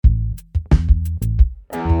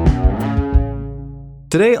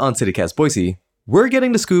Today on CityCast Boise, we're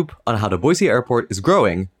getting the scoop on how the Boise airport is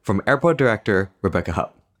growing from Airport Director Rebecca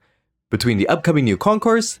Hupp. Between the upcoming new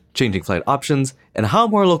concourse, changing flight options, and how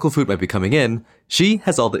more local food might be coming in, she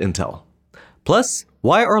has all the intel. Plus,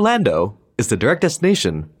 why Orlando is the direct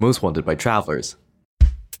destination most wanted by travelers.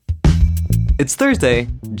 It's Thursday,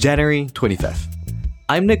 January 25th.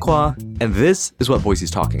 I'm Nick Hua, and this is what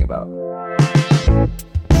Boise's talking about.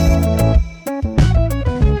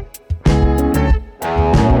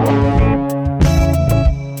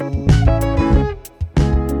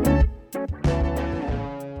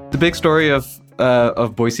 The big story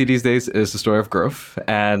of Boise these days is the story of growth,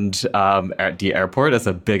 and the airport as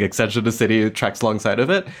a big extension of the city tracks alongside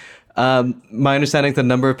of it. My understanding is the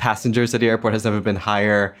number of passengers at the airport has never been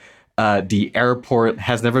higher. The airport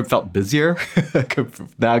has never felt busier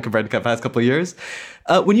now compared to the past couple of years.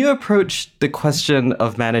 When you approach the question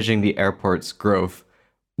of managing the airport's growth,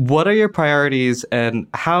 what are your priorities and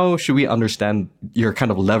how should we understand your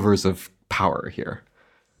kind of levers of power here?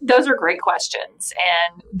 Those are great questions.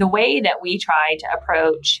 And the way that we try to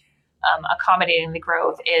approach accommodating the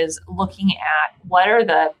growth is looking at what are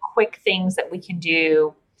the quick things that we can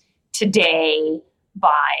do today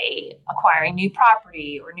by acquiring new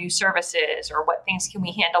property or new services, or what things can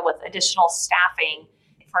we handle with additional staffing.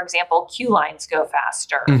 For example, queue lines go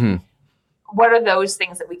faster. Mm-hmm. What are those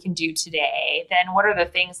things that we can do today? Then what are the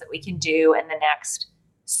things that we can do in the next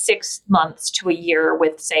 6 months to a year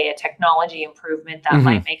with, say, a technology improvement that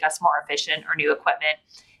might make us more efficient or new equipment?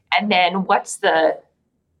 And then what's the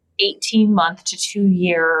 18-month to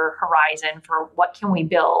 2-year horizon for what can we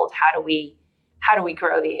build? How do we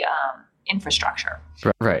grow the infrastructure?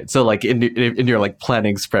 Right. So like in your like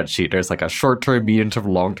planning spreadsheet, there's like a short-term, medium-term,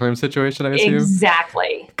 long-term situation, I assume?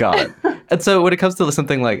 Exactly. Got it. And so when it comes to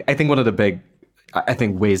something like, I think one of the big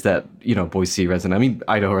ways that, Boise residents,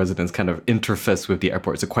 Idaho residents kind of interface with the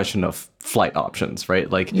airport is a question of flight options, right?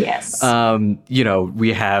 Like, yes.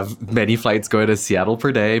 We have many flights going to Seattle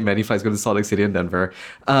per day, many flights going to Salt Lake City and Denver.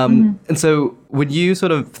 And so when you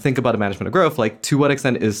sort of think about the management of growth, like to what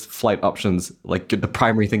extent is flight options like the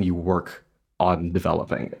primary thing you work on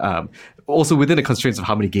developing? Also within the constraints of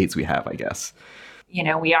how many gates we have, I guess.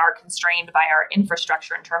 We are constrained by our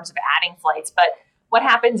infrastructure in terms of adding flights, but what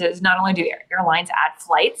happens is not only do airlines add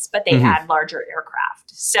flights, but they add larger aircraft.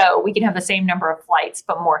 So we can have the same number of flights,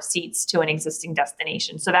 but more seats to an existing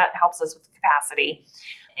destination. So that helps us with capacity.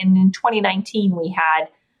 And in 2019, we had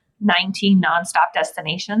 19 nonstop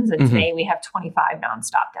destinations, and today we have 25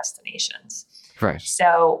 nonstop destinations. Right.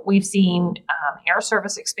 So we've seen air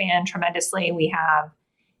service expand tremendously. We have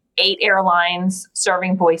 8 airlines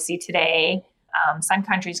serving Boise today. Sun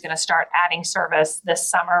Country is going to start adding service this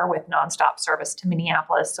summer with nonstop service to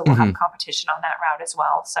Minneapolis. So we'll have competition on that route as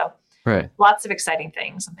well. So lots of exciting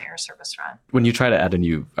things on the air service front. When you try to add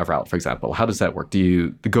a route, for example, how does that work? Do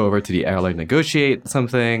you go over to the airline, negotiate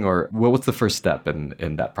something, or what's the first step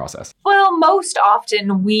in that process? Well, most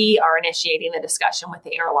often we are initiating the discussion with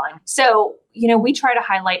the airline. So, we try to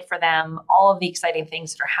highlight for them all of the exciting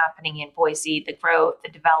things that are happening in Boise, the growth, the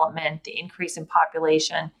development, the increase in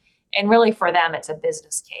population. And really for them, it's a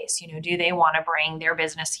business case. Do they want to bring their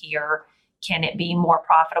business here? Can it be more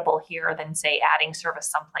profitable here than, say, adding service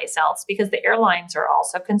someplace else? Because the airlines are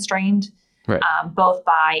also constrained, both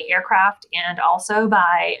by aircraft and also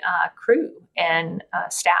by crew and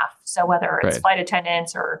staff. So whether it's flight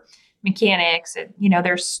attendants or mechanics,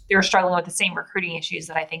 they're struggling with the same recruiting issues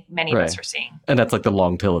that I think many of us are seeing. And that's like the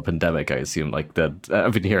long tail of pandemic, I assume. Like that,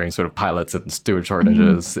 I've been hearing sort of pilots and steward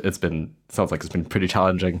shortages. Sounds like it's been pretty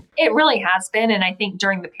challenging. It really has been. And I think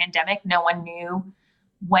during the pandemic, no one knew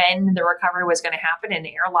when the recovery was going to happen. And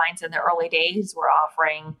the airlines in the early days were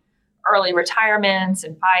offering early retirements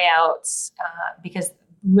and buyouts because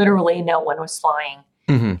literally no one was flying.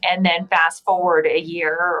 And then fast forward a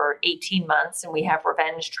year or 18 months and we have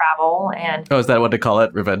revenge travel. And is that what they call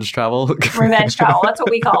it? Revenge travel? Revenge travel. That's what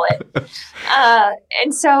we call it.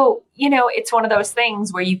 And so, it's one of those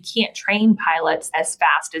things where you can't train pilots as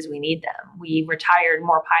fast as we need them. We retired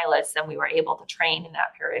more pilots than we were able to train in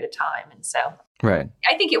that period of time. And so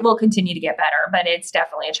I think it will continue to get better, but it's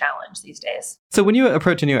definitely a challenge these days. So when you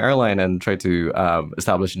approach a new airline and try to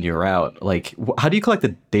establish a new route, like how do you collect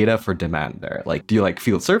the data for demand there? Like, do you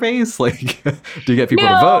field surveys? Like, do you get people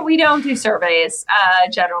to vote? No, we don't do surveys.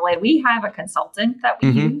 Generally, we have a consultant that we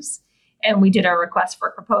use, and we did a request for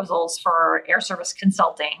proposals for air service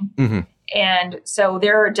consulting. And so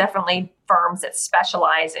there are definitely firms that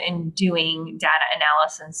specialize in doing data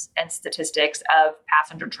analysis and statistics of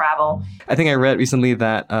passenger travel. I think I read recently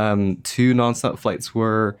that 2 nonstop flights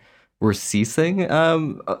were were ceasing in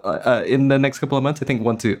the next couple of months. I think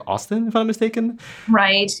one to Austin, if I'm not mistaken.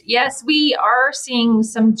 Right. Yes, we are seeing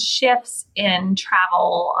some shifts in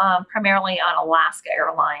travel, primarily on Alaska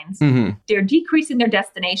Airlines. Mm-hmm. They're decreasing their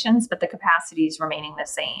destinations, but the capacity is remaining the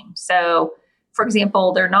same. So, for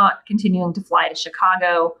example, they're not continuing to fly to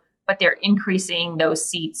Chicago, but they're increasing those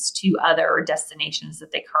seats to other destinations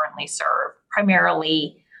that they currently serve,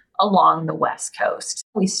 primarily along the West Coast.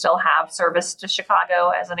 We still have service to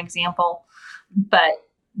Chicago as an example, but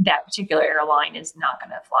that particular airline is not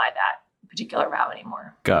going to fly that particular route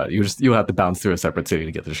anymore. Got it. You'll have to bounce through a separate city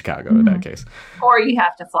to get to Chicago in that case. Or you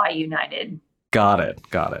have to fly United. Got it.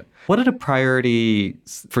 What are the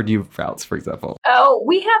priorities for new routes, for example? Oh,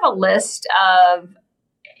 we have a list of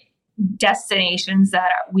destinations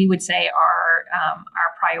that we would say are our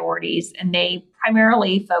priorities, and they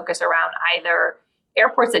primarily focus around either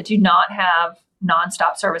airports that do not have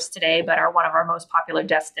nonstop service today, but are one of our most popular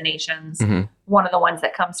destinations. Mm-hmm. One of the ones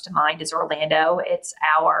that comes to mind is Orlando. It's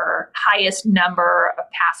our highest number of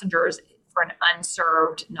passengers for an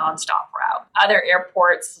unserved nonstop route. Other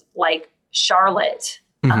airports like Charlotte,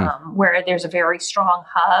 where there's a very strong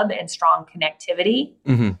hub and strong connectivity,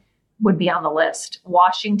 would be on the list.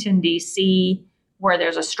 Washington, D.C., where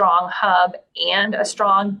there's a strong hub and a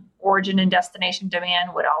strong origin and destination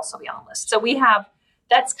demand, would also be on the list. So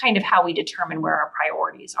that's kind of how we determine where our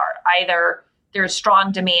priorities are. Either there's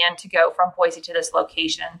strong demand to go from Boise to this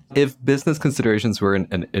location. If business considerations were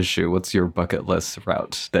an issue, what's your bucket list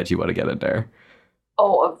route that you want to get in there?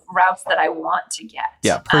 Oh, of routes that I want to get.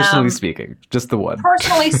 Yeah, personally speaking, just the one.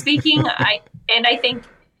 Personally speaking, I think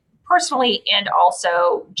personally and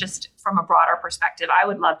also just from a broader perspective, I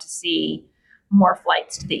would love to see more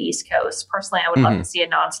flights to the East Coast. Personally, I would love to see a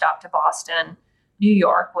nonstop to Boston. New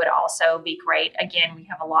York would also be great. Again, we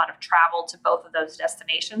have a lot of travel to both of those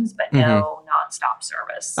destinations, but no nonstop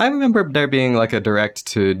service. I remember there being like a direct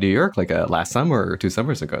to New York, like a last summer or 2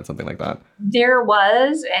 summers ago, something like that. There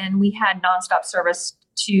was, and we had nonstop service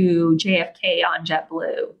to JFK on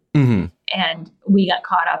JetBlue. And we got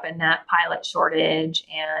caught up in that pilot shortage.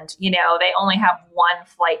 And, they only have one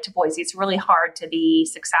flight to Boise. It's really hard to be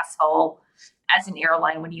successful as an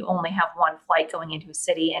airline when you only have one flight going into a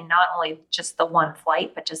city, and not only just the one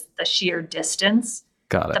flight, but just the sheer distance,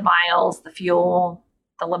 Got it. The miles, the fuel,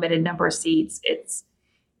 the limited number of seats.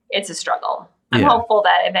 It's a struggle. I'm hopeful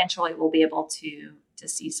that eventually we'll be able to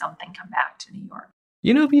see something come back to New York.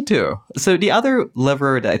 Me too. So the other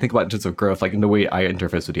lever that I think about in terms of growth, like in the way I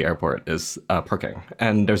interface with the airport, is parking.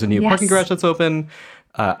 And there's a new parking garage that's open.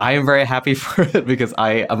 I am very happy for it because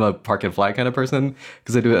I am a park and fly kind of person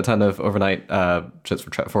because I do a ton of overnight trips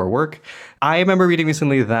for work. I remember reading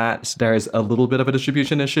recently that there's a little bit of a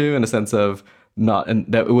distribution issue in the sense of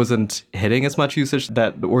that it wasn't hitting as much usage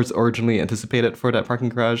that was originally anticipated for that parking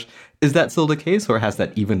garage. Is that still the case, or has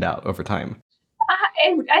that evened out over time?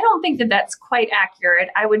 I don't think that that's quite accurate.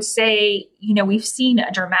 I would say, we've seen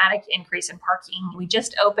a dramatic increase in parking. We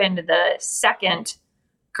just opened the second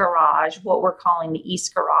garage, what we're calling the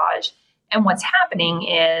East Garage. And what's happening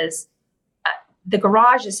is the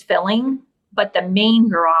garage is filling, but the main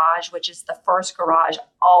garage, which is the first garage,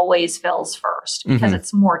 always fills first because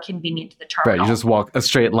it's more convenient to the terminal. Right, you just walk a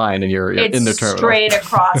straight line and you're in the terminal. It's straight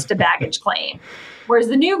across to baggage claim. Whereas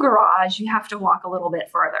the new garage, you have to walk a little bit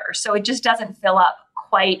further. So it just doesn't fill up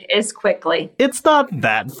quite as quickly. It's not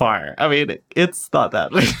that far. I mean, it's not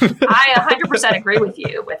that. I 100% agree with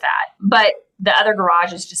you with that. But the other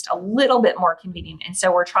garage is just a little bit more convenient. And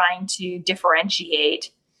so we're trying to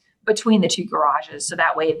differentiate between the two garages. So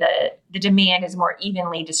that way the demand is more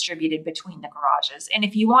evenly distributed between the garages. And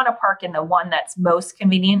if you want to park in the one that's most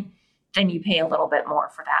convenient, then you pay a little bit more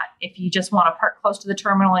for that. If you just want to park close to the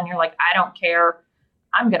terminal and you're like, I don't care,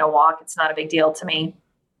 I'm going to walk, it's not a big deal to me.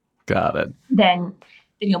 Got it. Then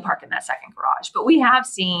you'll park in that second garage. But we have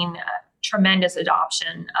seen tremendous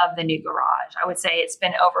adoption of the new garage. I would say it's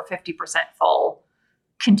been over 50% full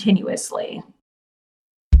continuously.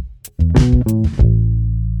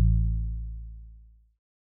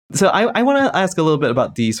 So I want to ask a little bit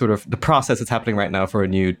about the sort of the process that's happening right now for a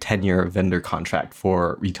new 10-year vendor contract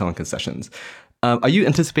for retail and concessions. Are you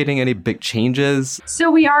anticipating any big changes?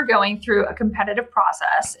 So we are going through a competitive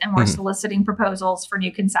process, and we're soliciting proposals for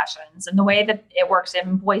new concessions. And the way that it works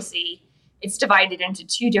in Boise, it's divided into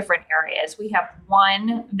two different areas. We have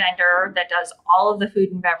one vendor that does all of the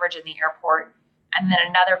food and beverage in the airport, and then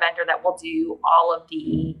another vendor that will do all of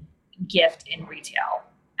the gift and retail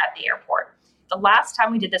at the airport. The last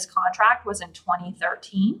time we did this contract was in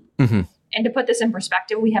 2013. And to put this in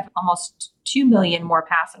perspective, we have almost 2 million more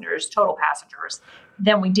passengers, total passengers,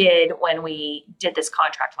 than we did when we did this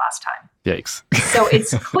contract last time. Yikes. So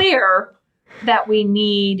it's clear that we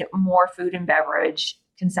need more food and beverage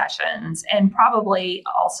concessions and probably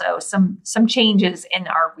also some changes in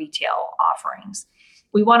our retail offerings.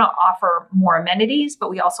 We want to offer more amenities, but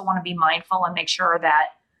we also want to be mindful and make sure that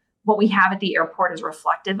what we have at the airport is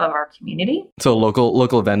reflective of our community. So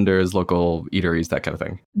local vendors, local eateries, that kind of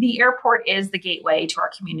thing. The airport is the gateway to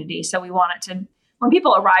our community. So we want it to, when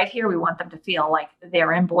people arrive here, we want them to feel like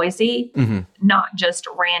they're in Boise, not just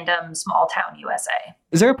random small town USA.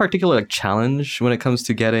 Is there a particular challenge when it comes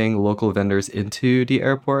to getting local vendors into the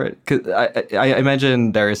airport? Because I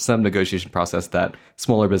imagine there is some negotiation process that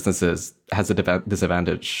smaller businesses has a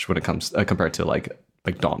disadvantage when it comes compared to like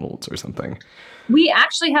McDonald's or something. We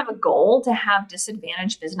actually have a goal to have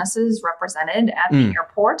disadvantaged businesses represented at the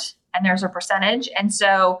airport, and there's a percentage. And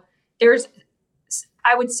so there's,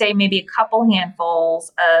 I would say, maybe a couple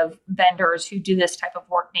handfuls of vendors who do this type of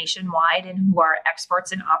work nationwide and who are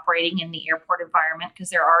experts in operating in the airport environment, because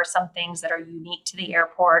there are some things that are unique to the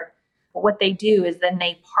airport. But what they do is then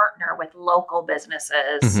they partner with local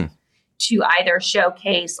businesses to either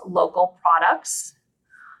showcase local products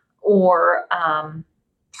or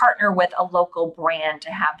partner with a local brand to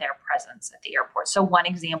have their presence at the airport. So one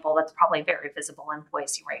example that's probably very visible in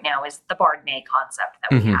Boise right now is the Bardnay concept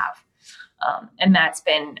that we have. And that's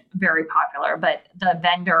been very popular. But the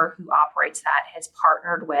vendor who operates that has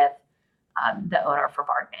partnered with the owner for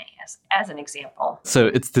Bardnay as an example. So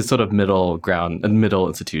it's this sort of middle ground, a middle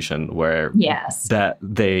institution where that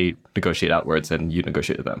they negotiate outwards and you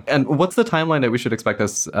negotiate with them. And what's the timeline that we should expect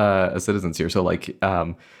as citizens here? So like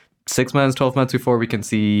 6 months, 12 months before we can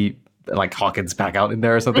see like Hawkins pack out in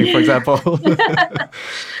there or something, for example.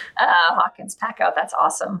 Hawkins pack out, that's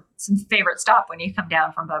awesome. It's a favorite stop when you come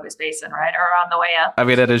down from Bogus Basin, right? Or on the way up. I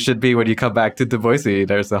mean, and it should be when you come back to Boise.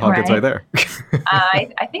 There's the Hawkins right there.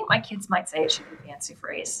 I think my kids might say it should be fancy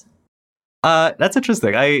phrase. That's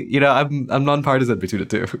interesting. I'm nonpartisan between the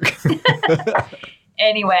two.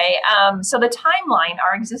 Anyway, so the timeline,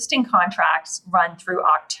 our existing contracts run through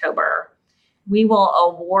October. We will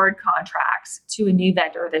award contracts to a new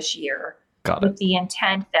vendor this year with the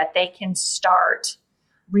intent that they can start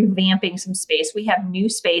revamping some space. We have new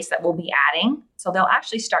space that we'll be adding. So they'll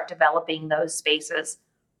actually start developing those spaces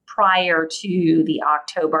prior to the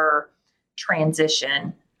October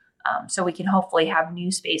transition. So we can hopefully have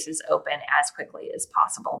new spaces open as quickly as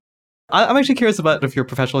possible. I'm actually curious about your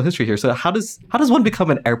professional history here. So how does one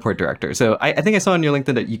become an airport director? So I think I saw on your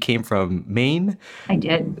LinkedIn that you came from Maine. I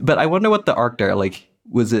did. But I wonder what the arc there, like,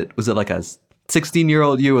 was it like a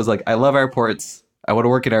 16-year-old you was like, I love airports. I want to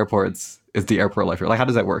work in airports. Is the airport life? Like, how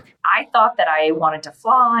does that work? I thought that I wanted to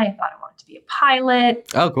fly. I thought I wanted to be a pilot.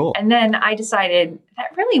 Oh, cool. And then I decided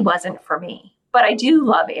that really wasn't for me. But I do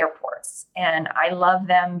love airports. And I love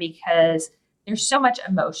them because there's so much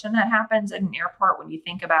emotion that happens at an airport when you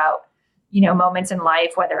think about moments in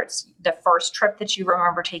life, whether it's the first trip that you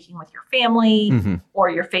remember taking with your family or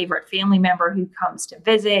your favorite family member who comes to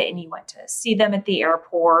visit and you went to see them at the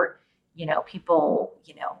airport, people,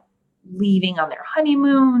 leaving on their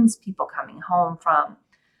honeymoons, people coming home from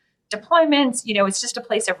deployments, it's just a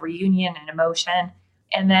place of reunion and emotion.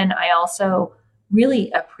 And then I also really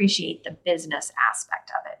appreciate the business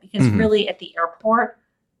aspect of it because really at the airport,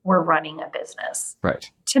 we're running a business. Right.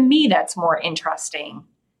 To me, that's more interesting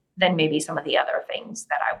than maybe some of the other things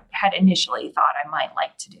that I had initially thought I might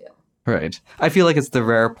like to do. Right. I feel like it's the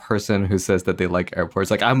rare person who says that they like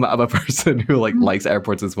airports. Like I'm a person who likes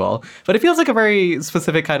airports as well. But it feels like a very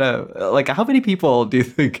specific kind of, like, how many people do you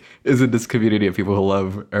think is in this community of people who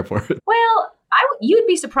love airports? Well, you'd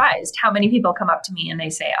be surprised how many people come up to me and they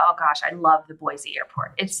say, oh gosh, I love the Boise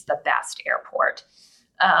airport. It's the best airport.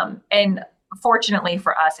 And fortunately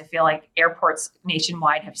for us, I feel like airports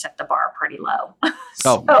nationwide have set the bar pretty low.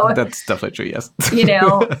 So, that's definitely true, yes.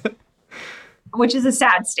 Which is a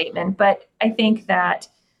sad statement, but I think that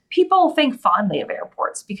people think fondly of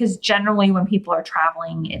airports because generally when people are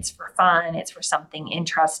traveling, it's for fun, it's for something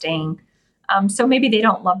interesting. So maybe they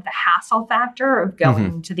don't love the hassle factor of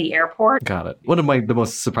going to the airport. Got it. One of the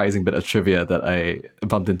most surprising bit of trivia that I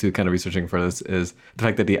bumped into kind of researching for this is the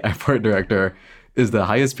fact that the airport director is the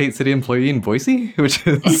highest paid city employee in Boise, which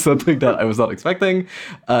is something that I was not expecting.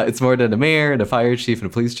 It's more than the mayor, the fire chief,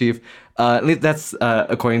 and the police chief. That's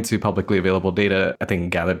according to publicly available data, I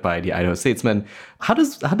think, gathered by the Idaho Statesman. How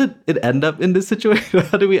did it end up in this situation?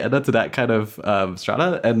 How did we end up to that kind of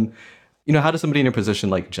strata? And how does somebody in your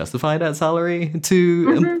position justify that salary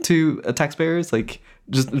to taxpayers? Like,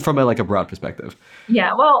 just from a broad perspective?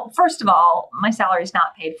 Yeah, well, first of all, my salary is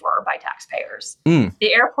not paid for by taxpayers.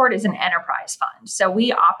 The airport is an enterprise fund. So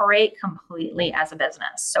we operate completely as a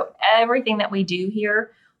business. So everything that we do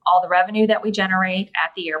here, all the revenue that we generate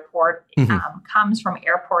at the airport comes from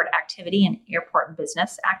airport activity and airport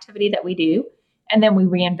business activity that we do. And then we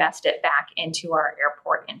reinvest it back into our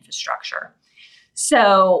airport infrastructure.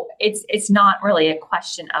 So it's not really a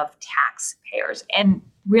question of taxpayers. And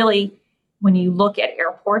really, when you look at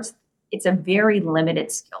airports, it's a very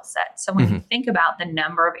limited skill set. So when you think about the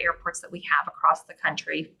number of airports that we have across the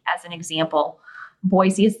country, as an example,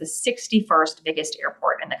 Boise is the 61st biggest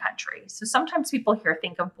airport in the country. So sometimes people here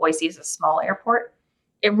think of Boise as a small airport.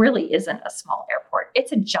 It really isn't a small airport.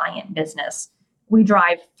 It's a giant business. We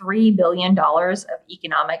drive $3 billion of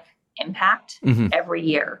economic impact every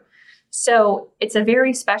year. So it's a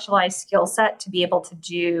very specialized skill set to be able to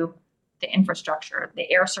do the infrastructure,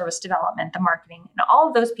 the air service development, the marketing, and all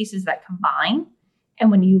of those pieces that combine.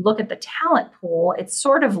 And when you look at the talent pool, it's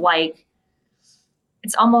almost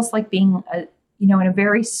like being in a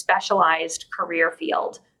very specialized career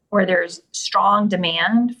field where there's strong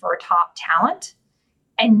demand for top talent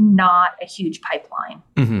and not a huge pipeline.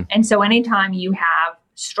 And so anytime you have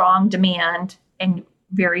strong demand and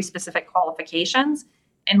very specific qualifications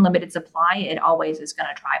and limited supply, it always is going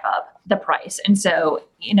to drive up the price. And so,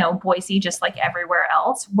 Boise, just like everywhere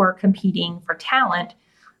else, we're competing for talent,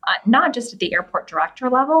 not just at the airport director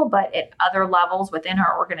level, but at other levels within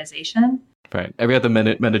our organization. Right. Every other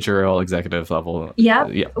managerial executive level. Yeah.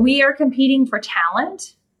 We are competing for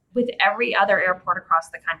talent with every other airport across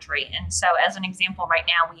the country. And so as an example, right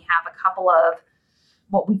now, we have a couple of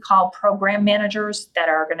what we call program managers that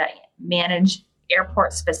are going to manage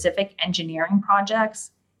airport-specific engineering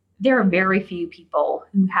projects. There are very few people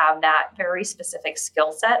who have that very specific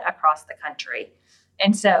skill set across the country.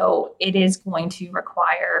 And so it is going to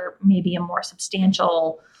require maybe a more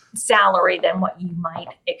substantial salary than what you might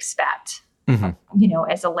expect,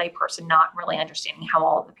 as a layperson, not really understanding how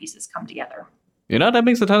all of the pieces come together. That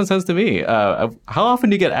makes a ton of sense to me. How often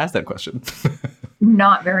do you get asked that question?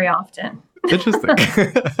 Not very often. Interesting.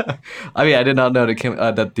 I mean, I did not know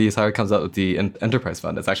that the salary comes out with the enterprise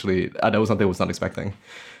fund. It's actually, that was something I was not expecting.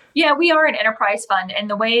 Yeah, we are an enterprise fund. And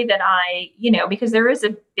the way that because there is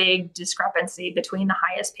a big discrepancy between the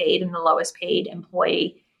highest paid and the lowest paid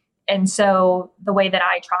employee. And so the way that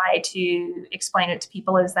I try to explain it to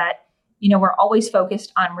people is that, we're always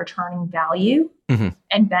focused on returning value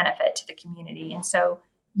and benefit to the community. And so,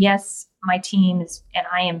 yes, my team and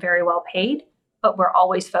I am very well paid, but we're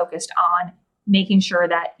always focused on making sure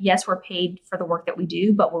that, yes, we're paid for the work that we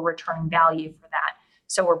do, but we're returning value for that.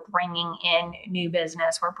 So we're bringing in new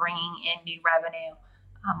business, we're bringing in new revenue,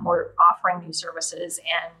 we're offering new services,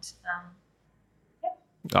 and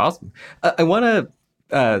Awesome. I want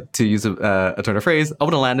to use a turn of phrase, I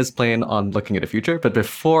want to land this plane on looking at the future. But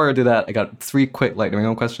before I do that, I got 3 quick lightning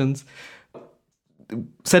round questions.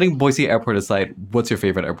 Setting Boise Airport aside, what's your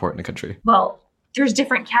favorite airport in the country? Well, there's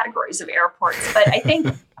different categories of airports, but I think,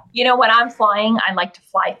 when I'm flying, I like to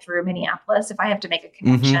fly through Minneapolis if I have to make a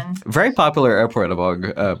connection. Very popular airport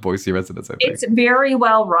among Boise residents, I think. It's very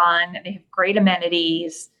well run. They have great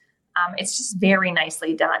amenities. It's just very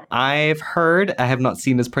nicely done. I've heard, I have not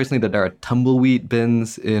seen this personally, that there are tumbleweed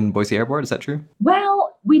bins in Boise Airport. Is that true?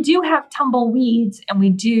 Well, we do have tumbleweeds and we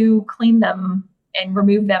do clean them and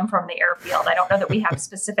remove them from the airfield. I don't know that we have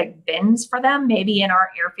specific bins for them, maybe in our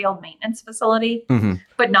airfield maintenance facility,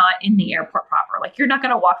 but not in the airport proper. Like, you're not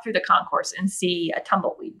going to walk through the concourse and see a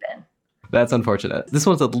tumbleweed bin. That's unfortunate. This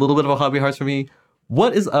one's a little bit of a hobby horse for me.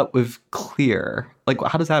 What is up with Clear? Like,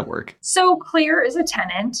 how does that work? So Clear is a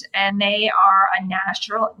tenant, and they are a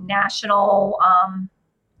national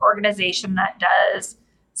organization that does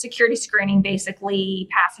security screening. Basically,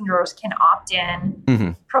 passengers can opt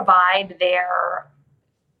in, provide their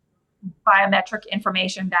biometric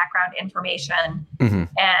information, background information,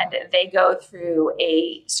 and they go through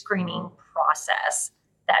a screening process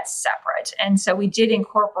that's separate. And so we did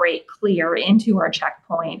incorporate Clear into our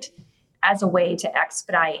checkpoint as a way to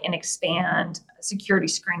expedite and expand security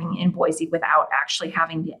screening in Boise without actually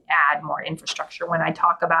having to add more infrastructure. When I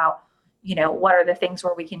talk about, what are the things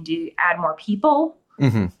where we can add more people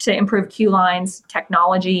to improve queue lines,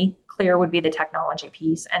 technology, Clear would be the technology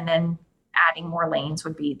piece, and then adding more lanes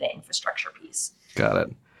would be the infrastructure piece. Got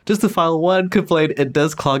it. Just to file one complaint, it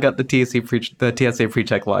does clog up the TSA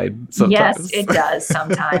pre-check line sometimes. Yes, it does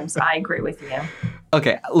sometimes. I agree with you.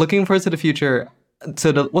 Okay, looking forward to the future,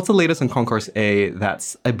 So what's the latest on Concourse A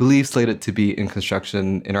that's, I believe, slated to be in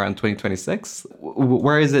construction in around 2026?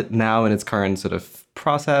 Where is it now in its current sort of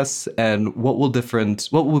process, and what will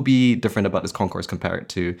be different about this concourse compared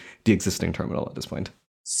to the existing terminal at this point?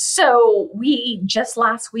 So we just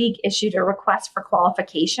last week issued a request for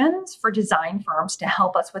qualifications for design firms to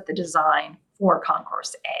help us with the design for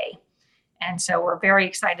Concourse A. And so we're very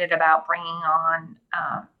excited about bringing on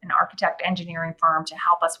an architect engineering firm to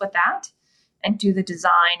help us with that and do the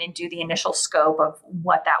design and do the initial scope of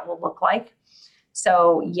what that will look like.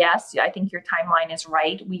 So yes, I think your timeline is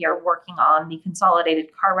right. We are working on the consolidated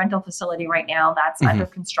car rental facility right now. That's under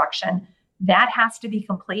construction. That has to be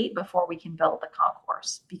complete before we can build the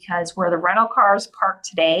concourse, because where the rental cars park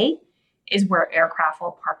today is where aircraft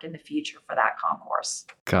will park in the future for that concourse.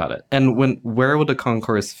 Got it. And where will the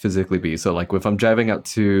concourse physically be? So like if I'm driving up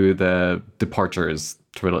to the departures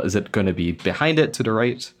terminal, is it going to be behind it to the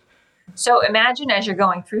right? So imagine as you're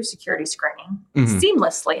going through security screening,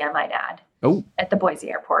 seamlessly, I might add, at the Boise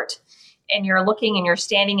airport, and you're looking and you're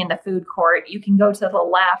standing in the food court, you can go to the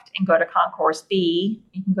left and go to Concourse B.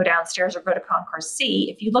 You can go downstairs or go to Concourse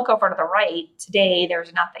C. If you look over to the right, today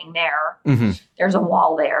there's nothing there. There's a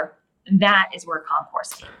wall there. That is where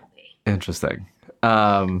Concourse A will be. Interesting.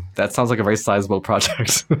 That sounds like a very sizable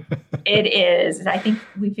project. It is. I think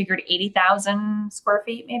we figured 80,000 square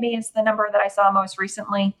feet maybe is the number that I saw most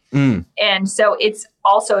recently. And so it's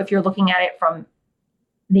also, if you're looking at it from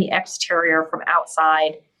the exterior, from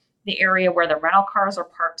outside, the area where the rental cars are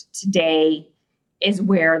parked today is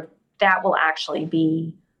where that will actually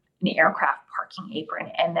be an aircraft parking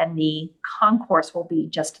apron. And then the concourse will be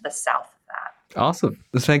just to the south of that. Awesome.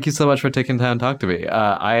 Thank you so much for taking time to talk to me.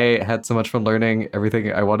 I had so much fun learning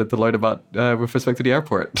everything I wanted to learn about with respect to the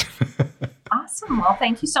airport. Awesome. Well,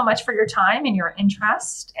 thank you so much for your time and your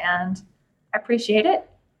interest, and I appreciate it.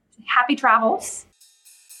 Happy travels.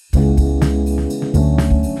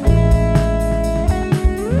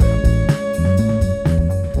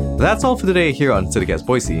 That's all for today here on CityCast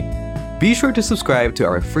Boise. Be sure to subscribe to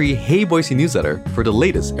our free Hey Boise newsletter for the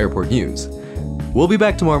latest airport news. We'll be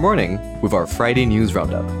back tomorrow morning with our Friday news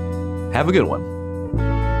roundup. Have a good one.